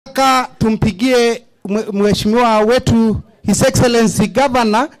Nataka tumpigie mheshimiwa wetu His Excellency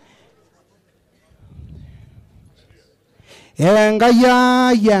Governor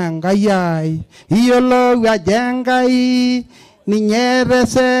Yangayai iyolo wajangai ninyere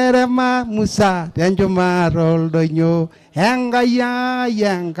serema musa tenjumarol donyo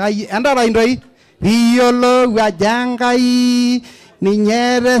yangai andara indoi iyolo wajangai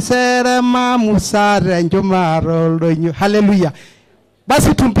ninyere serema musa tenjumarol donyo. Hallelujah.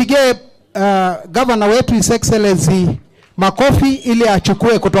 Basi tumpigie governor wetu His Excellency makofi ili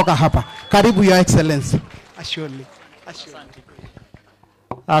achukue kutoka hapa. Karibu Your Excellency. Asholi.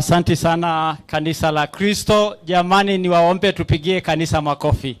 Asante sana kanisa la Kristo. Jamani, niwaombe tupigie kanisa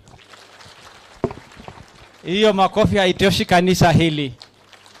makofi. Hiyo makofi haitoshi kanisa hili.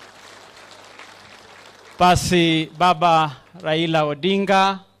 Basi Baba Raila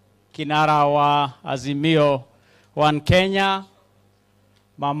Odinga, kinara wa Azimio One Kenya,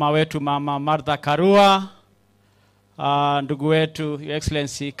 mama wetu Mama Martha Karua, ndugu wetu Your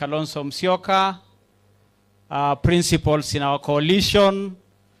Excellency Kalonzo Musyoka, principals in our coalition,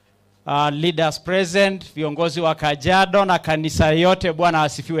 leaders present, viongozi wa Kajiado na kanisa yote, Bwana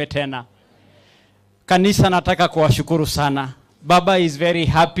asifiwe tena. Kanisa nataka kuwashukuru sana. Baba is very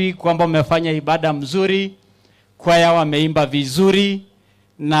happy kwamba mmefanya ibada mzuri, kwaya wameimba vizuri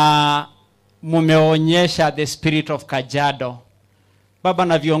na mumeonyesha the spirit of Kajiado. Baba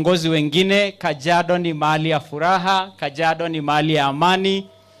na viongozi wengine, Kajiado ni mahali ya furaha, Kajiado ni mahali ya amani.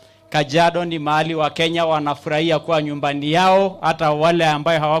 Kajiado ni mahali wa Kenya wanafurahia kuwa nyumbani yao, hata wale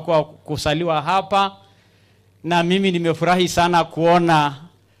ambao hawakuwa kusaliwa hapa. Na mimi nimefurahi sana kuona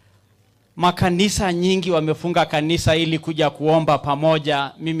makanisa nyingi wamefunga kanisa ili kuja kuomba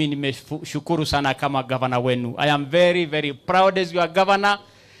pamoja. Mimi nimeshukuru sana kama governor wenu. I am very very proud as your governor.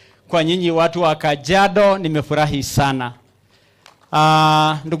 Kwa nyinyi watu wa Kajiado nimefurahi sana.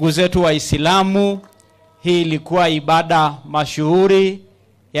 Ndugu zetu Waislamu, hii ilikuwa ibada mashuhuri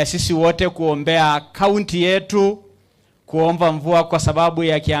ya sisi wote kuombea kaunti yetu, kuomba mvua kwa sababu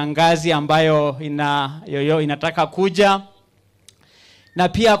ya kiangazi ambayo inataka kuja, na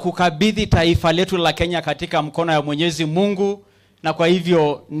pia kukabidhi taifa letu la Kenya katika mkono ya Mwenyezi Mungu. Na kwa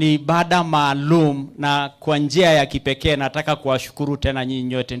hivyo ni ibada maalum, na kwa njia ya kipekee nataka kuwashukuru tena nyinyi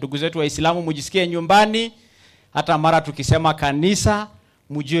nyote. Ndugu zetu Waislamu, mjisikie nyumbani. Hata mara tukisema kanisa,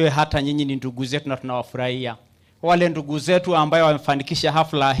 mjue hata nyinyi ni ndugu zetu na tunawafurahia. Wale ndugu zetu ambao wamefanikisha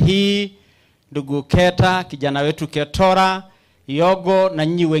hafla hii, ndugu Keta, kijana wetu Ketora, Yogo na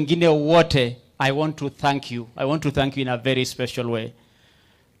nyinyi wengine wote, I want to thank you. I want to thank you in a very special way.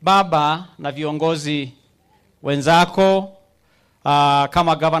 Baba na viongozi wenzako,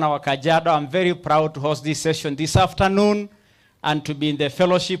 kama governor wa Kajiado, I'm very proud to host this session this afternoon and to be in the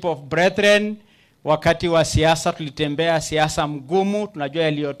fellowship of brethren. Wakati wa siasa tulitembea siasa mgumu, tunajua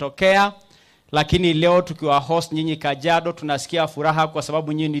yaliyotokea. Lakini leo tukiwa host nyinyi Kajiado, tunasikia furaha kwa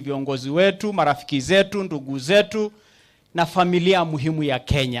sababu nyinyi ni viongozi wetu, marafiki zetu, ndugu zetu na familia muhimu ya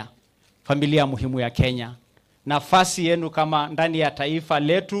Kenya. Familia muhimu ya Kenya. Nafasi yenu kama ndani ya taifa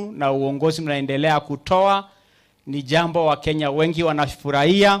letu na uongozi mnaendelea kutoa ni jambo wa Kenya wengi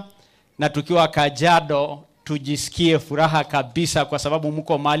wanafurahia, na tukiwa Kajiado tujisikie furaha kabisa kwa sababu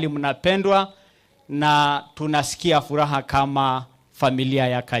mko mahali mnapendwa na tunasikia furaha kama familia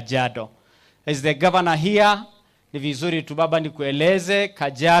ya Kajiado. As the governor here, ni vizuri tu baba nikueleze,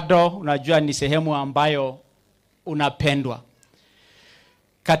 Kajiado unajua ni sehemu ambayo unapendwa.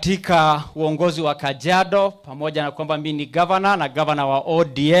 Katika uongozi wa Kajiado, pamoja na kwamba mimi ni governor na governor wa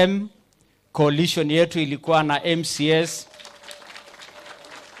ODM, coalition yetu ilikuwa na MCS.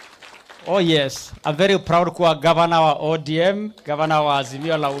 Oh yes, I'm very proud kuwa governor wa ODM, governor wa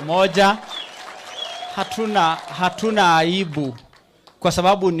Azimio la Umoja. Hatuna aibu kwa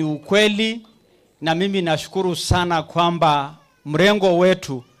sababu ni ukweli, na mimi nashukuru sana kwamba mrengo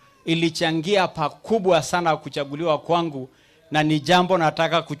wetu ilichangia pakubwa sana kuchaguliwa kwangu, na ni jambo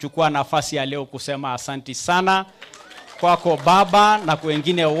nataka kuchukua nafasi ya leo kusema asanti sana kwako baba na kwa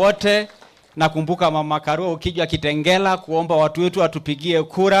wengine wote. Nakumbuka Mama Karua ukija Kitengela kuomba watu wetu watupigie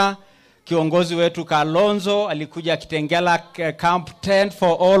kura. Kiongozi wetu Kalonzo alikuja Kitengela camp tent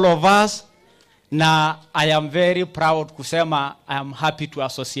for all of us. Na I am very proud kusema I am happy to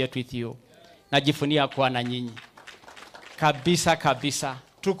associate with you. Najifunia kuwa na nyinyi. Kabisa kabisa.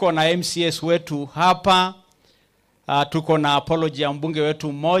 Tuko na MCS wetu hapa. Tuko na apology ya mbunge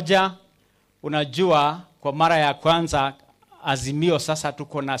wetu mmoja. Unajua kwa mara ya kwanza Azimio sasa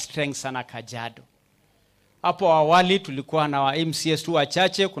tuko na strength sana Kajiado. Hapo awali tulikuwa na wa MCS tu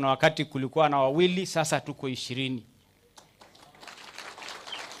wachache, kuna wakati kulikuwa na wawili, sasa tuko 20.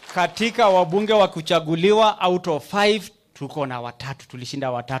 Katika wabunge wa kuchaguliwa out of 5 tuko na watatu,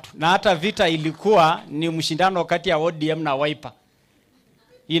 tulishinda watatu. Na hata vita ilikuwa ni mshindano kati ya ODM na Wiper.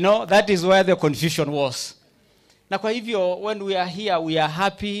 You know, that is where the confusion was. Na kwa hivyo, when we are here, we are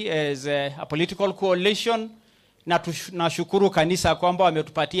happy as a political coalition. Na tunashukuru kanisa kwamba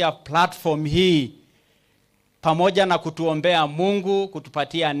wametupatia platform hii. Pamoja na kutuombea Mungu,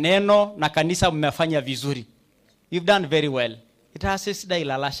 kutupatia neno, na kanisa mmefanya vizuri. You've done very well. Itase sidai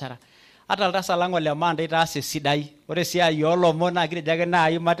lalashara. Hata altasa lango le manda itase sidai. Ore sia yolo mona akire jage na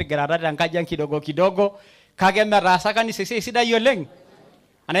ayumati gerarata nkaja kidogo kidogo. Kage merasa kanisa sidai yoleng.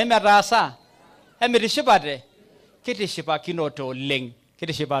 Ana merasa. Emirishipate. Kitishipa kinoto oleng.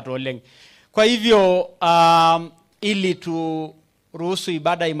 Kitishipa to oleng. Kwa hivyo ili turuhusu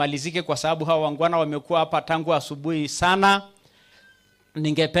ibada imalizike kwa sababu hawa wangwana wamekuwa hapa tangu asubuhi sana.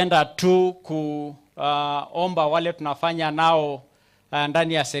 Ningependa tu kuomba wale tunafanya nao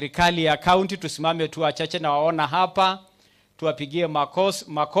ndani ya serikali ya county tusimame tu wachache na waona hapa, tuwapigie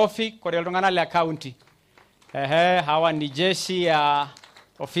makofi kwa lingana la county. Hawa ni jeshi ya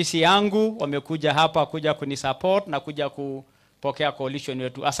ofisi yangu, wamekuja hapa kuja kunisupport na kuja kupokea coalition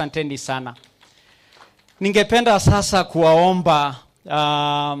yetu. Asanteni sana. Ningependa sasa kuwaomba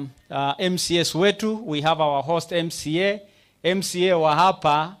MCS wetu. We have our host MCA wa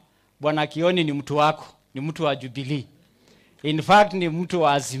hapa, Bwana Kioni ni mtu wako, ni mtu wa Jubilee. In fact ni mtu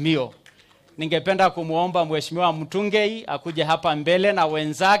wa Azimio. Ningependa kumuomba Mheshimiwa Mutembei akuje hapa mbele na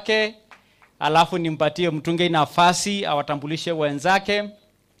wenzake, alafu nimpatie Mutembei nafasi awatambulishe wenzake,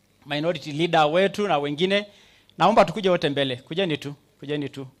 minority leader wetu na wengine. Naomba tukuje wote mbele. Kujeni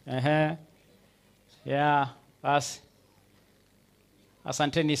tu. Yeah, basi.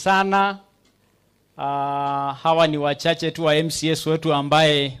 Asanteni sana. Hawa ni wachache tu wa MCS wetu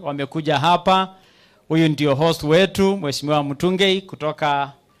ambaye wamekuja hapa. Huyu ndio host wetu, Mheshimiwa Mutembei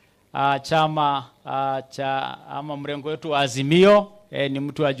kutoka chama cha ama mrengo wetu wa Azimio, ni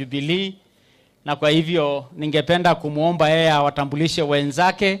mtu wa Jubilee. Na kwa hivyo ningependa kumuomba yeye awatambulishe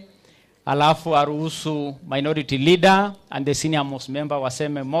wenzake, alafu aruhusu minority leader and the senior most member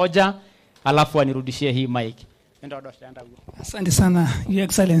waseme moja, alafu anirudishie hii mic. Asante sana, Your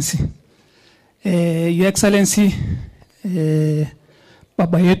Excellency. Your Excellency,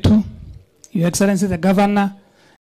 Baba yetu, Your Excellency the Governor,